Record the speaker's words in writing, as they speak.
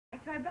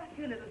so I brought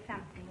you a little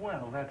something.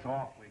 Well, that's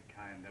awfully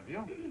kind of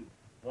you.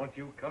 Won't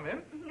you come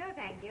in? No,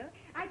 thank you.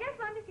 I just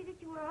wanted to see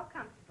that you were all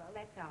comfortable,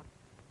 that's all.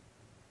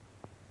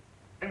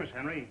 Hey, Miss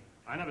Henry,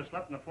 I never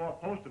slept in a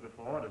four-poster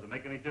before. Does it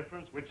make any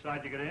difference which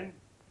side you get in?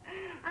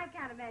 I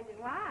can't imagine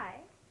why.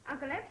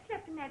 Uncle Eb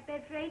slept in that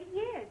bed for 80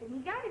 years, and he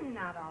got in and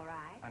out all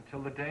right.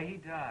 Until the day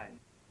he died.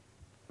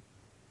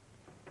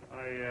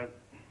 I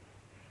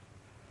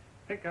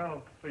think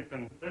I'll sleep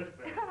in this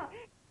bed. Oh,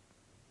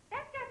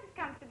 that's just as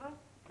comfortable.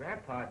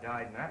 Grandpa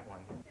died in that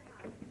one.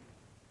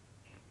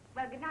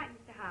 Well, good night,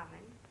 Mr.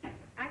 Harmon.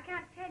 I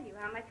can't tell you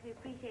how much we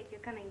appreciate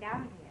your coming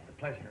down here. The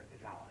pleasure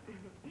is ours.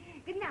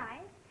 Good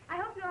night. I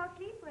hope you all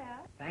sleep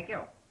well. Thank you.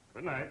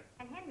 Good night.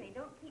 And Henry,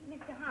 don't keep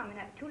Mr. Harmon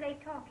up too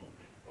late talking.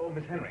 Oh,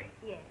 Miss Henry.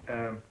 Yes.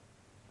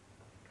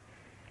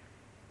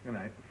 Good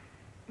night.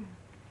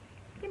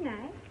 Good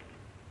night.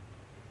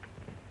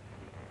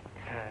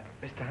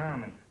 Mr.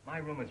 Harmon, my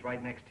room is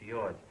right next to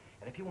yours.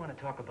 And if you want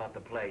to talk about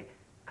the play,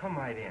 come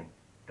right in.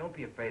 Don't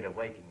be afraid of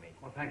waking me.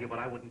 Well, thank you, but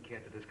I wouldn't care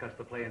to discuss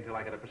the play until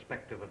I get a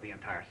perspective of the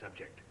entire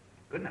subject.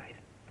 Good night.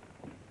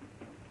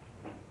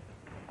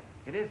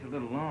 It is a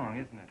little long,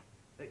 isn't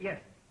it?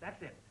 Yes,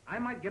 that's it. I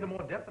might get a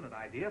more definite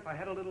idea if I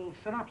had a little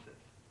synopsis.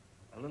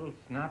 A little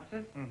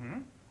synopsis? Mm-hmm.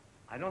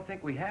 I don't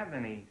think we have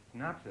any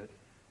synopsis,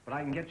 but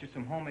I can get you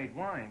some homemade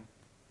wine.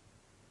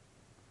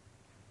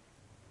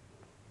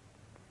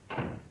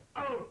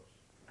 Oh!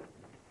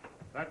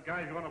 That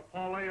guy's going to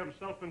parlay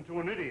himself into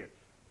an idiot.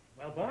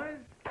 Well, boys,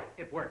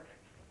 it worked.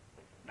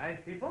 Nice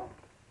people,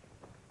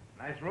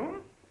 nice room,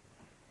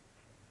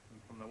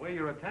 and from the way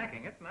you're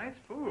attacking it, nice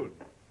food.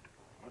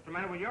 What's the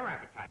matter with your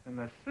appetite? And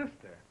the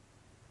sister,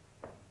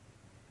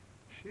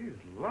 she's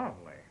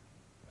lovely.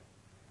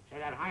 Say,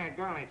 that hired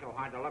girl ain't so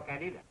hard to look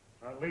at either.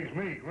 That leaves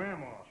me,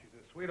 Grandma. She's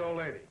a sweet old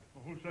lady.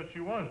 Well, who said she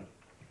wasn't?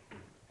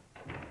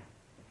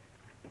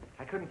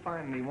 I couldn't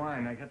find any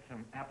wine. I got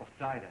some apple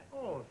cider.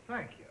 Oh,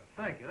 thank you,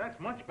 thank you. That's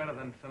much better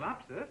than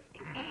synopsis.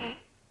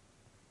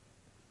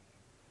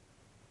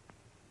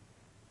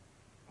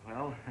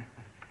 Well,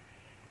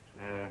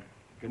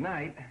 good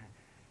night.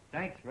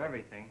 Thanks for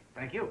everything.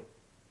 Thank you.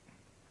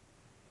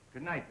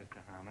 Good night, Mr.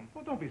 Harmon.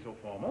 Well, don't be so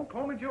formal.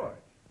 Call me George.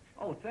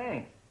 Oh,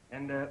 thanks.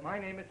 And my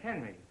name is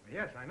Henry.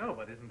 Yes, I know,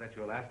 but isn't that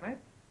your last name?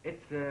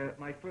 It's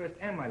my first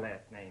and my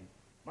last name.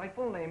 My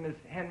full name is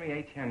Henry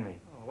H. Henry.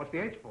 Oh, what's the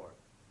H for?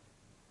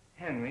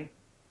 Henry.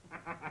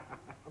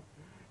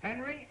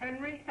 Henry,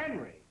 Henry,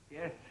 Henry.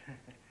 Yes.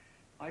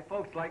 My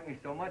folks like me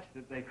so much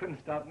that they couldn't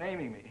stop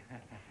naming me.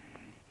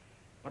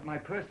 But my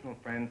personal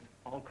friends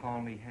all call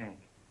me Hank.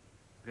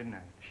 Good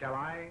night. Shall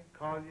I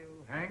call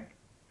you Hank?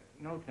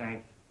 No,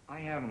 thanks. I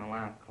have an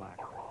alarm clock.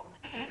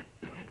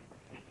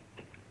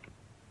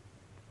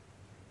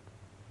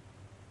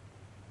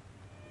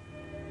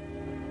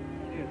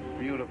 It's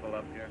beautiful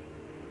up here.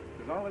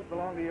 Does all this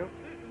belong to you?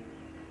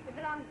 It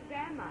belongs to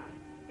Grandma.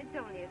 It's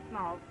only a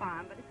small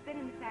farm, but it's been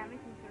in the family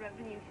since the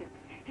Revolution.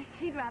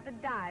 She'd rather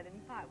die than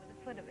part with a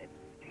foot of it.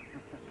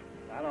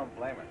 I don't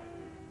blame her.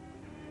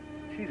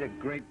 She's a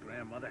great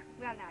grandmother.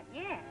 Well, not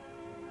yet.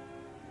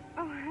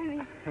 Oh,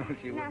 honey.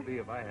 She wouldn't be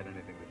if I had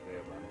anything to say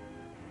about it.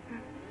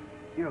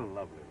 You're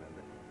lovely,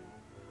 Linda.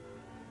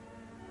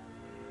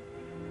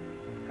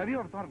 Have you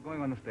ever thought of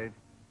going on the stage?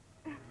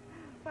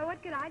 Well,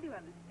 what could I do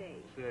on the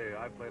stage? Say,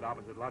 I played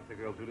opposite lots of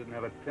girls who didn't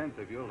have a tenth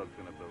of your looks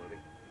and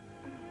ability.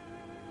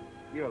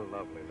 You're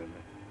lovely, Linda.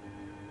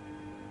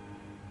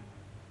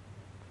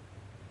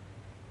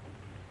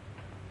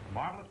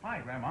 Marvelous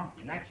pie, Grandma.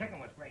 And that chicken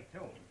was great,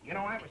 too. You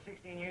know, I was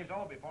 16 years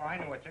old before I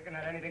knew a chicken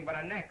had anything but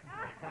a neck.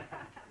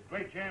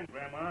 Great jam,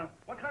 Grandma.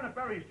 What kind of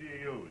berries do you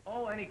use?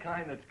 Oh, any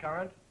kind that's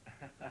current.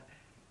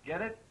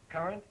 Get it?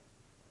 Current?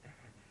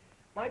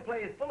 My play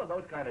is full of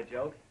those kind of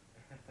jokes.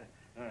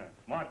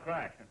 Smart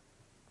crack.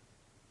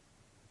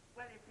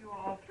 Well, if you're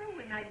all through,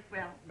 we might as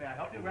well. May I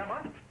help you,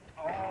 Grandma?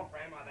 Oh,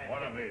 Grandma,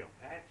 What a meal.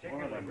 that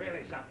chicken was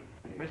really something.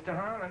 Mr.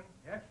 Harmon,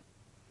 Yes?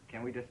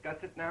 can we discuss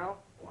it now?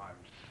 Oh, I'm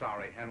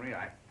sorry, Henry.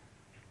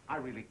 I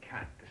really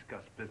can't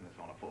discuss business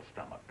on a full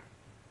stomach.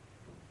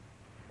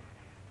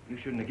 You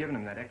shouldn't have given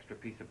him that extra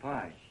piece of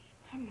pie.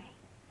 Henry,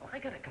 Oh, I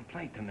got a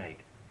complaint to make.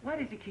 Why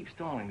does he keep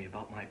stalling me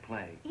about my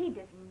play? he doesn't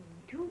mean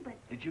to, but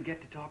Did you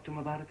get to talk to him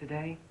about it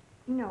today?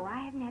 no, I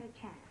haven't had a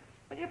chance.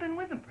 Well, you've been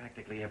with him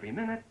practically every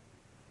minute.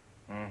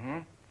 Mm-hmm.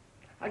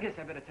 I guess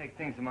I better take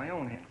things in my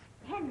own hands.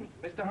 Henry.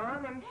 Mr.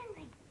 Harmon?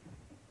 Henry.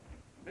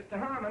 Mr.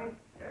 Harmon?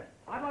 Yes?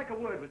 I'd like a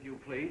word with you,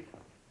 please.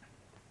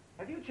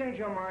 Have you changed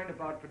your mind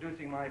about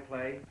producing my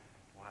play?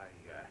 Why,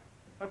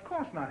 of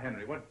course not,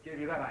 Henry. What gave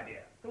you that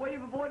idea? The way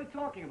you've avoided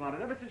talking about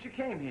it ever since you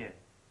came here.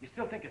 You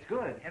still think it's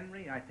good?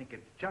 Henry, I think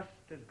it's just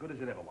as good as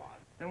it ever was.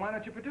 Then why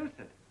don't you produce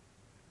it?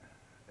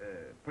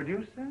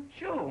 Producer?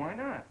 Sure, why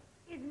not?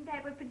 Isn't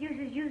that what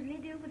producers usually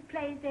do with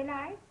plays they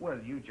like? Well,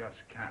 you just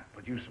can't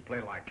produce a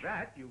play like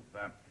that.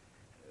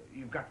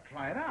 You've got to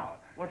try it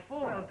out. What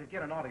for? Well, to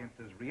get an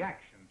audience's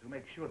reaction, to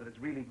make sure that it's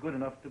really good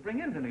enough to bring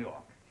into New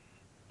York.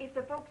 If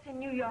the folks in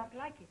New York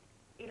like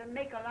it, it'll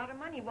make a lot of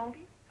money, won't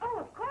it? Oh,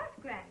 of course,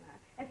 Grandma.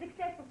 A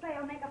successful play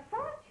will make a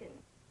fortune.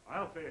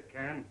 I'll say it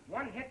can.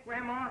 One hit,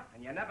 Grandma,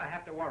 and you never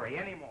have to worry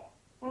anymore.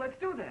 Well, let's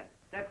do that.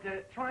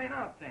 That trying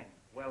out thing.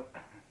 Well,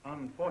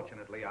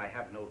 unfortunately, I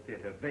have no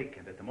theater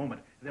vacant at the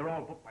moment. They're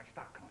all booked by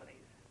stock companies.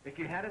 If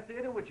you had a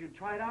theater, would you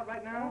try it out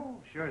right now?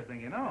 Oh, sure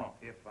thing you know,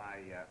 if I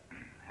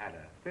had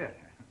a theater.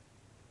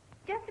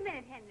 Just a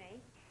minute, Henry.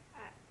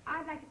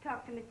 I'd like to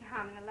talk to Mr.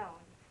 Harmon alone.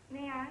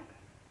 May I?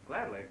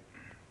 Gladly.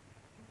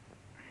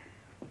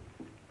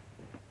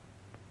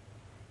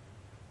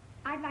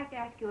 I'd like to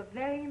ask you a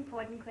very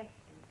important question.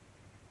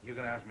 You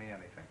can ask me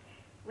anything.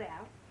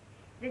 Well,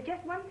 there's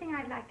just one thing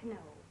I'd like to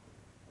know.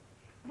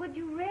 Would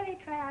you really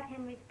try out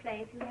Henry's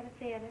play if you had a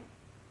theater?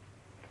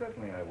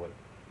 Certainly I would.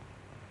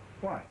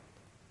 Why?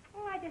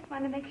 Oh, I just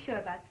want to make sure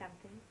about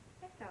something.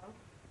 That's all.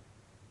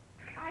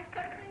 I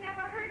certainly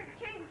never heard of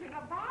changing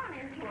a barn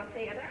into a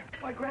theater.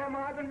 Why,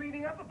 Grandma, I've been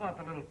reading up about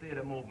the little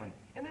theater movement.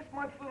 In this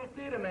month's Little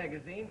Theater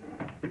magazine,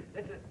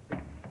 it's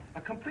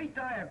a complete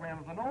diagram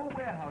of an old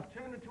warehouse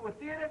turned into a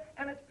theater,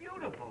 and it's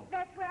beautiful.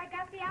 That's where I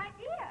got the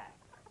idea.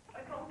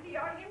 But won't the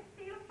audience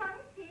feel fun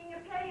seeing a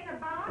play in a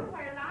barn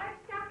where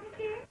livestock is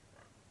here?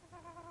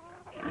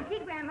 You see,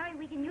 Grandma,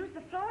 we can use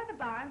the floor of the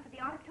barn for the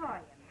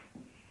auditorium.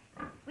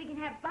 We can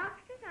have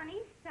boxes on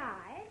each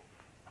side.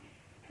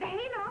 The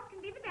hayloft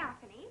can be the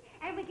balcony,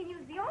 and we can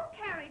use the old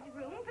carriage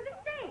room for the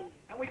stage.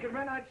 And we can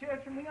rent our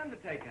chairs from the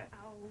undertaker.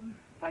 Oh.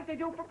 Like they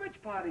do for bridge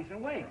parties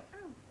and wakes.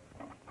 Oh.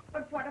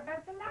 But what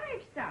about the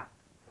livestock?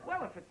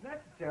 Well, if it's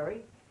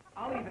necessary,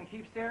 I'll even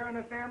keep Sarah and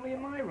her family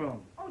in my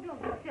room. Oh,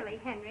 don't be silly,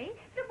 Henry.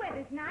 The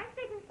weather's nice.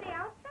 They can stay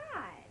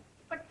outside.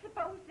 But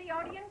suppose the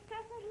audience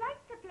doesn't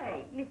like the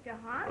play? Mr.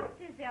 Harmon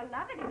says they'll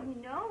love it, and he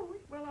knows.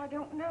 Well, I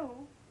don't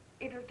know.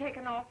 It'll take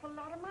an awful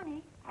lot of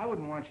money. I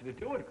wouldn't want you to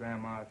do it,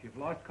 Grandma, if you've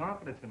lost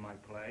confidence in my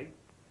play.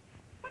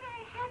 But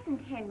I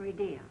haven't, Henry,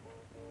 dear.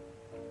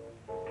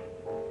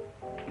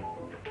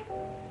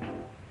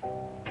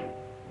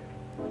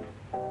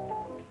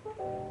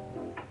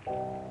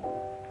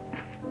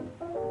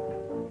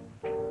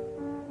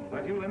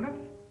 That you, Linda?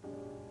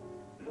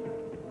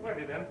 Where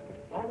have you been?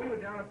 Oh, we were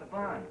down at the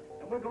barn,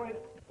 and we're going to...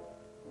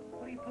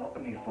 What are you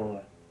poking me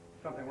for?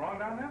 Something wrong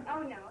down there?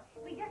 Oh, no.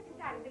 We just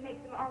decided to make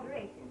some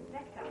alterations,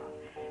 that's all.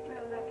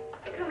 Well,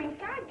 come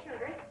inside,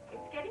 children.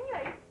 It's getting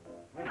late.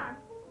 Come on.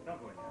 Don't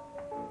go in yet.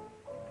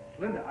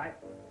 Linda,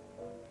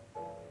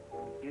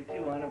 You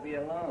two want to be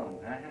alone,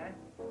 huh?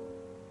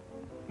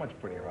 Much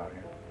prettier out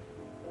here.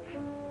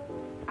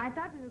 I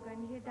thought we were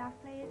going to hear Doc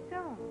play his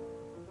song.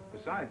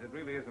 Besides, it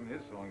really isn't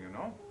his song, you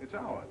know. It's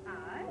ours.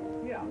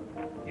 Ours? Yeah.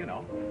 You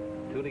know,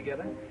 two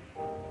together.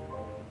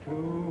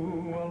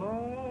 Two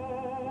alone,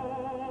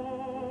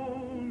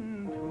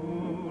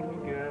 two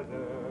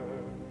together,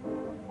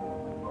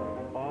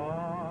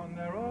 on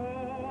their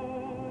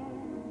own.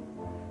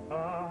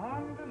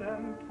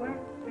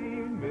 120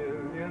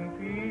 million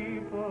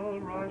people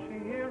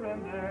rushing here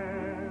and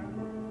there,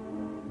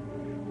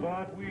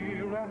 but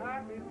we're a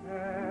happy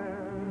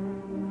pair.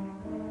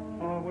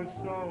 Oh, we're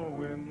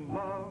so in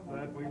love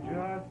that we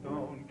just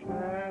don't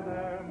care.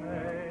 There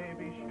may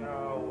be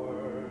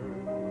showers,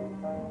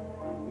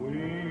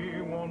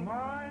 we won't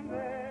mind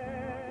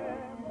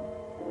them.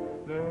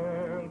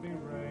 There'll be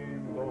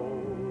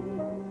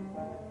rainbows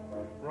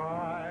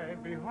right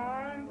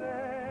behind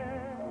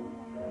them.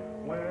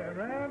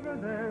 Wherever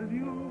there's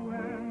you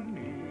and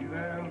me,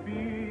 there'll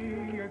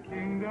be a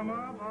kingdom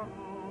of our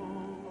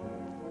own.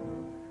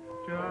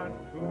 Just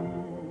two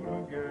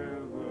together.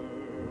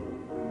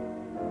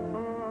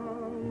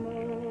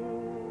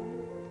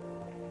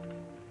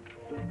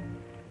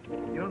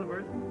 You know the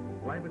verse?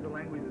 Life is a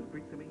language that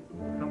speaks to me.